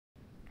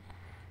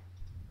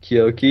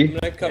Kyoki? I'm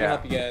gonna come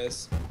help you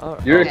guys.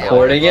 You're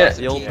recording it?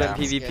 The old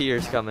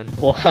PvPers coming.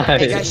 Why?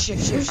 Hey guys,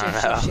 shift,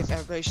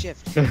 everybody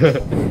shift.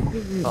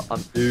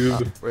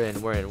 We're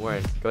in.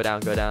 Go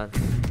down.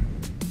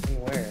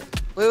 Where?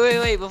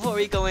 Wait, before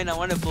we go in, I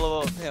want to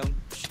blow up him.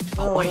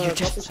 Oh, wait, your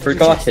chest is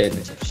Forgotten.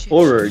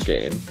 Horror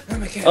game. Oh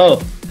my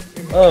god.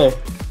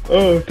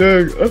 Oh,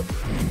 dang.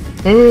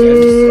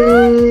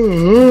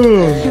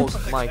 Oh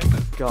my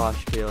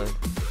gosh, Kaylin.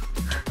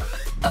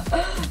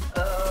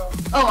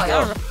 Oh my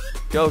god.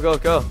 Go. Go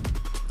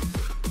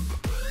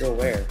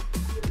where?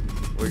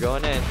 We're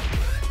going in.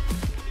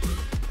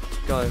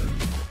 Go.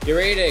 You're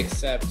ready to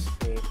accept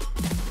me.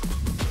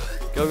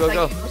 Go.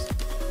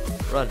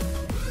 Run.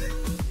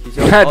 He's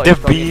The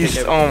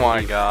beast. Oh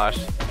my gosh.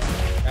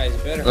 Guys, you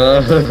better.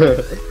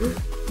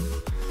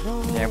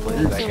 Can't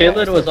believe that.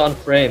 Kaylin was on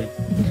frame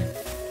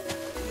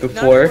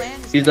before.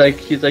 He's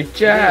like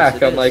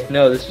Jack. I'm like,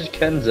 no, this is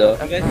Kenzo.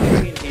 You guys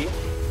have TNT?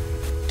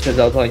 Because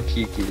I was on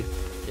Kiki.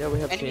 Yeah, we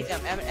have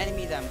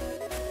Enemy them.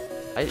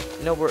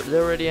 No,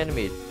 they're already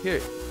enemied.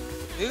 Here.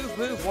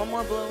 Move, one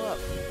more blow up.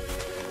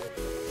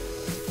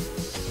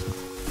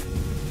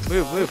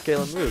 Move,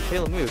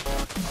 Kaylin, move.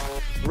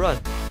 Run.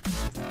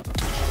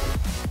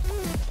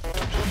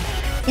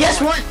 Yes,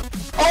 run!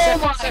 Oh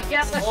my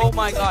god! Oh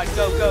my god,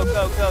 go,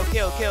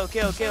 kill.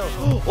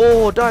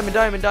 Oh, diamond.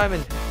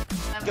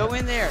 Go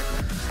in there.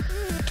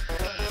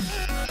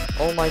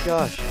 Oh my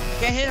gosh. I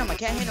can't hit him.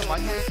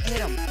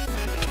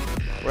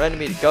 We're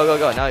enemy. Go.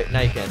 Now you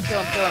can.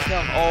 Kill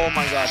him. Oh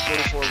my god,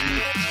 44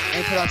 wheat.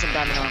 And put on some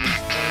diamond armor.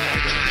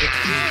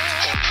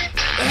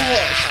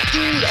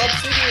 Dude,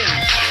 obsidian!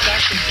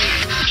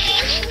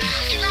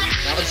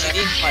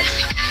 Obsidian clutch.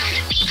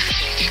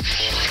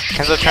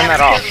 Kenzo, turn that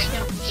off.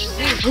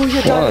 Oh, you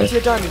have diamonds. Here.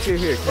 Can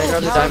I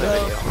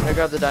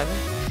grab the diamond?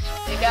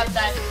 You got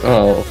that.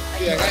 Oh.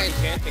 Dude, I got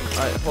enchanting.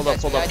 Alright, hold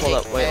up. Wait,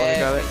 let me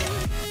grab it.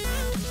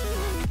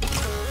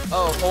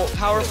 Oh,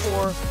 power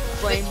 4,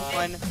 flame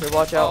 1. Here,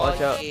 watch out.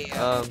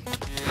 Yeah.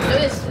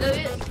 Lewis.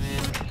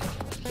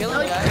 Kill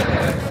him, guys.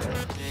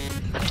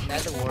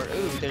 Nether wart.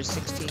 Ooh, there's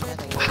 16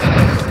 nether wart.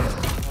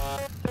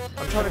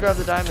 I'm trying to grab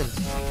the diamonds.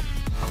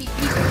 He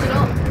picked it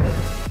up.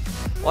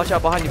 Watch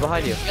out behind you.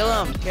 Kill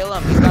him. He's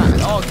got.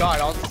 Oh god,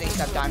 all these things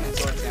have diamond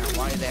swords now.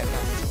 Why do they have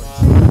diamond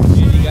swords?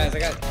 Dude, you guys, I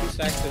got 2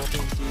 stacks of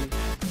TNT.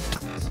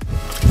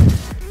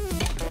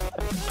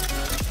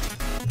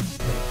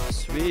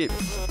 Sweet.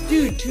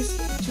 Dude,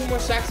 two more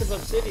stacks of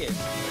obsidian.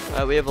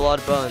 Alright, we have a lot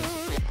of bones.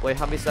 Wait,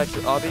 how many stacks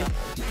are Obby?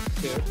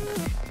 2.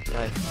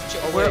 Nice.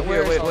 Oh, Wait,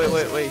 where is all this?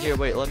 wait, here,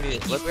 wait, let me.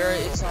 Where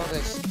is all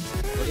this?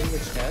 Put in the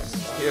chest.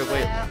 Here,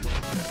 wait.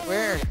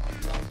 Where?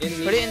 In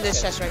Put it in this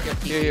chest right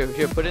here.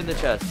 Here, put it in the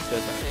chest.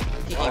 Because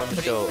I want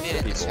to show Put it the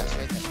in this people. chest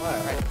right there.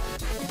 Alright.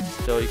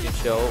 So you can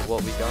show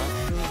what we got.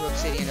 Ooh,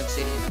 obsidian.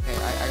 Okay, I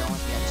don't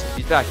want the obsidian.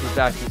 He's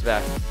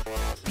back.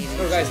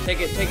 Oh, guys, take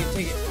it.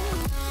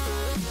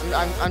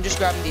 I'm just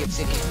grabbing the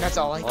obsidian. That's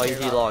all I care Oh, he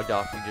about. logged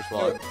off. You just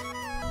logged.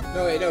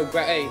 No, wait, no,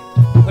 hey,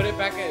 put it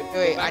back in.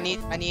 Wait, I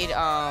need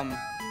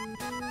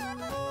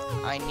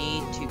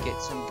to get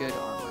some good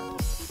armor.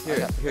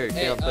 Here,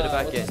 Caleb, put it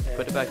back in.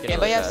 Put it back in. Anybody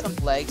really have fast.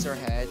 some legs or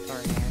head or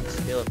hands?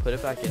 Caleb, put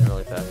it back in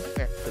really fast.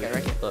 Here,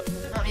 right here. Look. I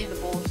don't need the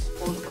bowls.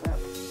 Bowls are crap.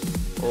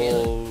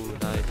 Oh,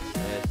 nice.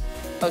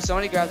 Oh,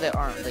 somebody grab the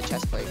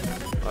chest plate.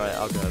 Alright,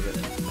 I'll grab it.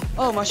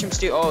 Oh, mushroom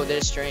stew. Oh,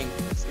 there's string.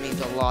 This means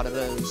a lot of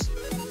those.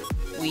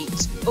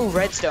 Wheat. Oh,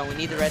 redstone. We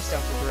need the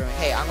redstone for brewing.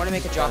 Hey, I'm gonna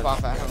make a drop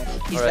off at home.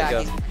 He's Alright, back.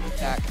 go. He's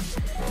back.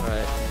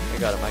 Alright, I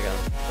got him.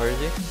 Where is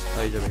he?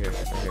 Oh, he's over here.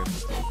 Right here.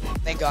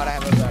 Thank God I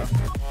have a bow.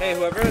 Hey,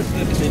 whoever is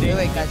the obsidian.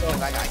 Wait, guys,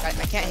 I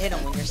can't hit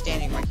him when you're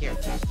standing right here.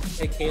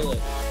 Hey, Caleb.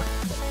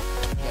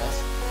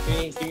 Yes.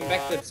 Give me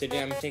back the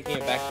obsidian. I'm taking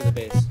it back to the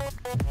base.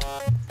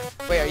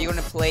 Wait, are you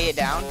gonna play it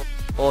down?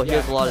 Oh, he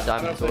Yeah, has a lot of I'm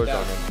diamond gonna put it swords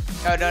on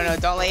down. him. No,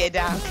 don't lay it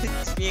down.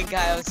 Cause me and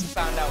Kyle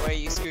found out where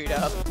you screwed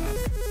up.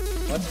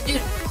 What?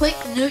 Dude, click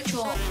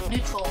neutral.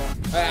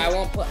 I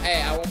won't put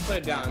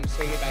it down. I'm just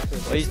taking it back to the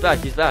base. Oh,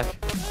 he's back.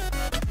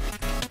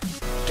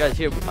 Guys,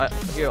 here,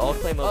 I'll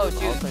claim Oh, over.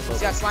 dude, I'll claim he's over.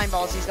 got slime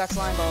balls.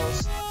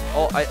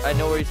 Oh, I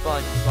know where he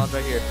spawns. He spawns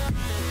right here.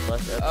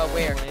 Left F.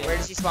 Where? Where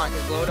does he spawn?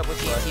 Just blow it up with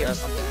TNT or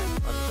something.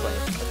 I'm just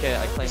playing. Okay,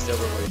 I claimed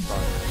over where he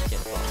spawns. He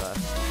can't spawn back.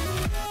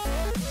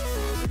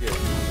 We're good.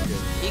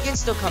 He can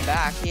still come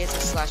back. He has a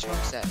slash home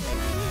set,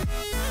 maybe.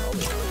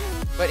 Probably.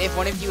 But if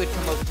one of you would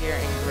come over here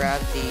and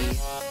grab the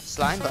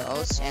slime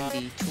balls and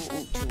the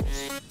tools.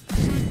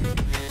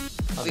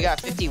 We got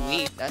 50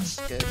 wheat. That's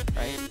good,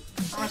 right?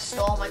 I'm gonna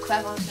stall my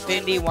crap.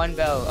 51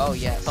 bow. Oh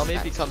yes. Tell me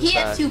if he comes He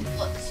back. had 2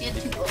 books.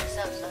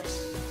 That was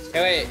nice.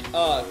 Hey, wait.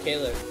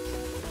 Caleb.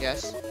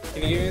 Yes.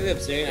 Can you give me the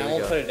obsidian? Here I we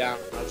won't go. put it down.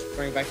 I'll just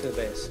bring it back to the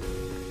base.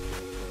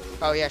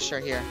 Oh yeah, sure.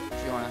 Here,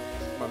 if you wanna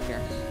come over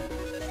here.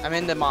 I'm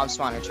in the mob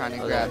spawner trying to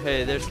grab.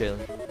 Hey, there's Kaylin.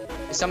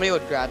 If somebody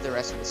would grab the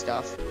rest of the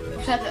stuff.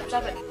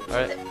 Drop it.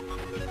 Alright.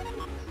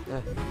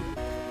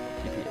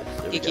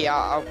 Kiki,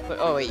 I'll put.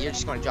 Oh wait, you're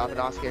just gonna drop it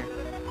off here.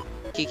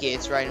 Kiki,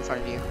 it's right in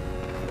front of you.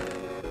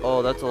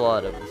 Oh, that's a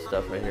lot of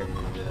stuff right here.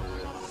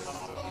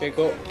 Okay,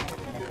 cool.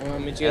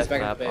 Meet you guys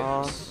back F in the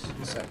map. base.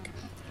 A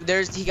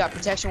sec. He got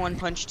protection 1,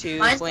 punch 2,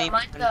 Mine's flame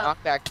mine's 1, the-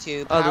 knockback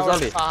 2, Oh, the power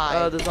zombie. 5.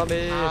 Oh, the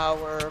zombie.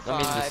 Power 5. I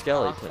mean the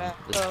skeleton. knockback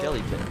The 0.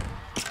 skeleton.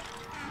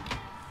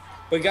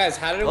 Wait, guys,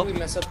 how did Oh. we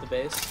mess up the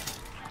base?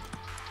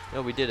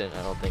 No, we didn't.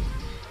 I don't think.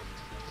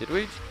 Did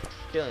we?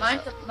 Killing.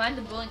 Mine's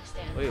the bowling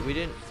stand. Wait, we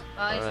didn't. He's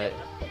Alright.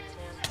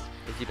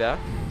 Is he back?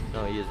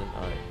 No, he isn't.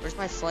 Alright. Where's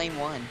my flame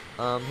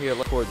 1? Here,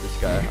 let's record this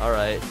guy.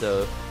 Alright,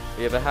 so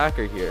we have a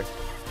hacker here.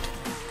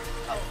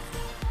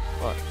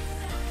 What?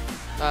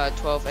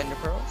 12 ender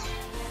pearls.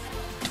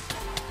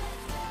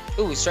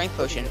 Ooh, strength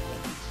potion.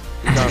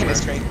 He's Give armor. me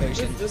strength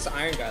potion. This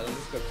iron guy. Let me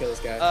just go kill this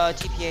guy.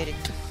 TP80.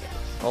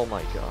 Oh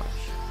my gosh.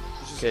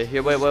 Okay,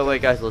 here,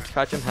 wait, guys. Let's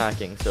catch him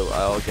hacking, so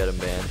I'll get him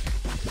banned.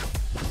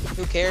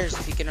 Who cares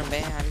if you get him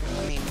banned?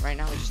 I mean, right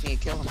now we just need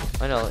to kill him.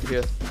 I know.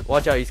 Here,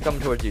 watch out. He's coming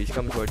towards you. He's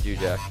coming towards you,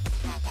 Jack.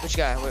 Which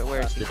guy?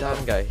 Where is he? The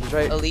down guy. He's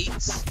right.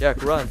 Elites?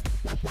 Jack, run.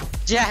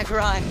 Jack,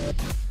 run!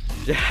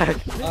 Jack.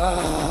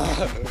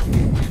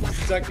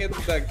 Stuck in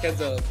the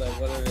Kenzo, the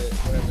whatever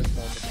it's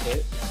called, the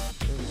pit.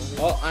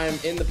 Oh, I'm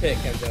in the pit,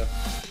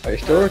 Kenzo. Are you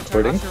still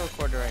recording? Turn off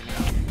the recorder right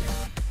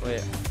now.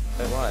 Wait,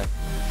 why?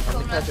 I'm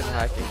gonna catch him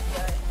hacking.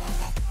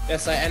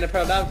 Yes, I ended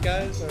up out,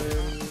 guys. I'm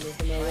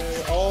making my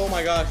way. Oh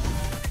my gosh.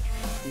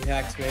 He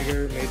hacks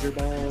major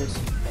balls.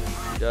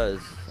 He does.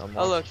 I'm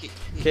Oh, look.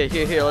 Okay,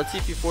 here. Let's see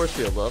if you force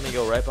field. Let me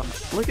go right behind.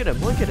 Look at him.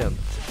 Look at him.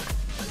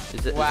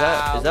 Is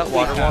that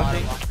water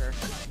walking?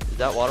 Is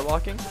that water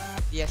walking?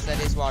 Yes, that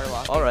is water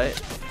walking. All right.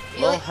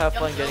 Well, have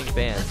fun getting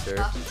banned, sir.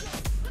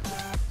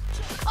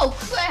 Oh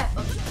crap!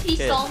 He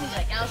Okay. saw me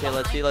like I was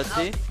Okay, let's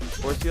behind- see.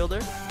 Force fielder.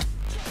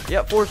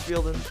 Yeah, force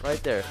fielding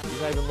right there.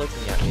 He's not even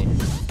looking at me.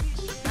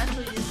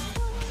 Actually,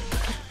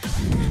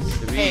 just-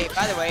 Sweet. Hey,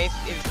 by the way,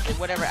 if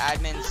whatever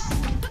admins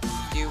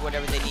do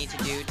whatever they need to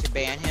do to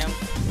ban him,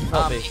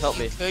 Help me, if help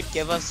you me. could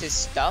give us his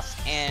stuff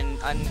and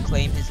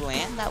unclaim his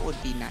land, that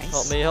would be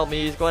nice. Help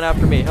me. He's going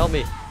after me. Help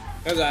me.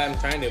 Because I'm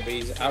trying to, but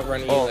he's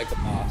outrunning Oh. you like a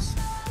boss.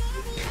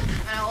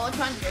 I know what I'm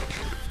trying to do.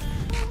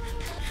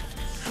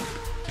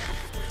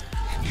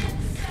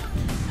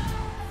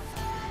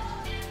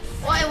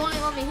 Why won't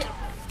he let me hit him?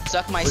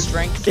 Suck my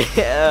strength.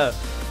 Yeah.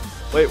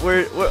 Wait, where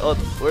is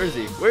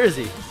he? Where is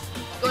he? Go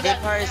The good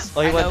down. part is,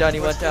 Oh, he I went know down, he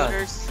force went down.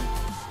 fielders-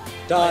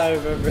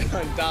 Dive,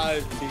 everyone,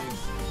 dive, team.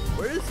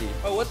 Where is he?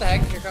 Oh, what the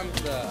heck? Here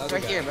comes the other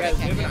Right guy. here, Guys, right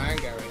we have an here. iron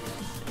guy right here.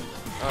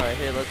 Alright,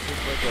 here, let's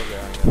just look over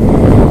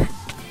there.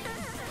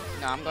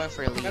 No, I'm going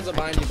for elite. Kenzo,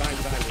 behind you.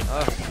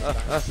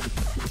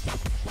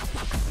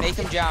 Make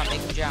him drown.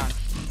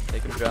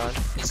 Take him, John.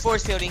 He's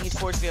force fielding.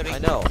 I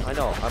know. I'm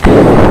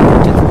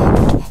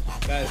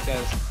Guys,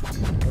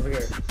 over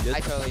here. Get I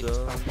totally just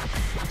some.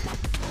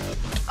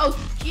 Oh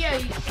yeah,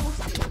 you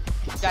supposed to.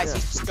 Guys, Yeah.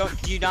 he's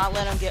just do not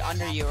let him get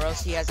under you, or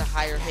else he has a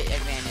higher hit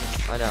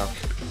advantage. I know.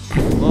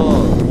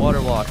 Oh,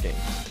 water walking.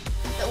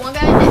 The one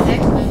guy in the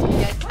X-Men, you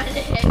guys find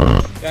it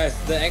hit. Guys,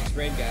 the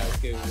X-Raid guy, let's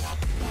go.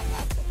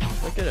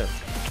 Look at him.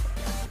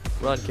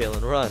 Run,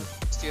 Kalen, run.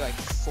 Let's do like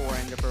 4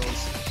 ender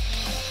pearls.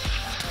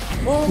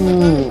 Oh my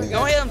god.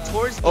 Don't hit him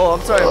towards me. Oh,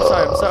 I'm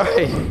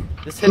sorry.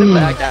 Just hit him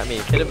back at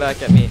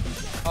me.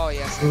 Oh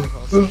yes, ender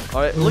pearls.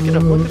 Alright, look at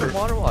him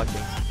water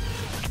walking.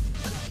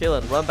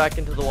 Kalen, run back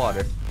into the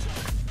water.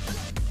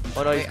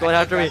 Oh no, he's Wait, going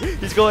I after me. think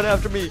He's going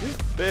after me.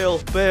 Bail.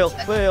 Look My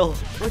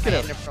at him.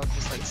 ender pearl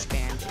just like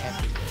spammed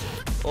everywhere.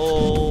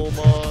 Oh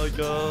my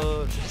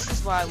god. This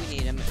is why we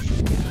need him.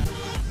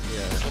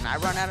 Yeah. When I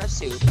run out of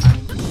soup,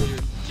 I'm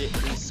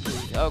legitimately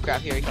screwed. Oh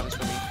crap, here he comes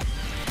for me.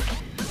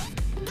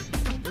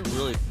 You're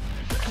really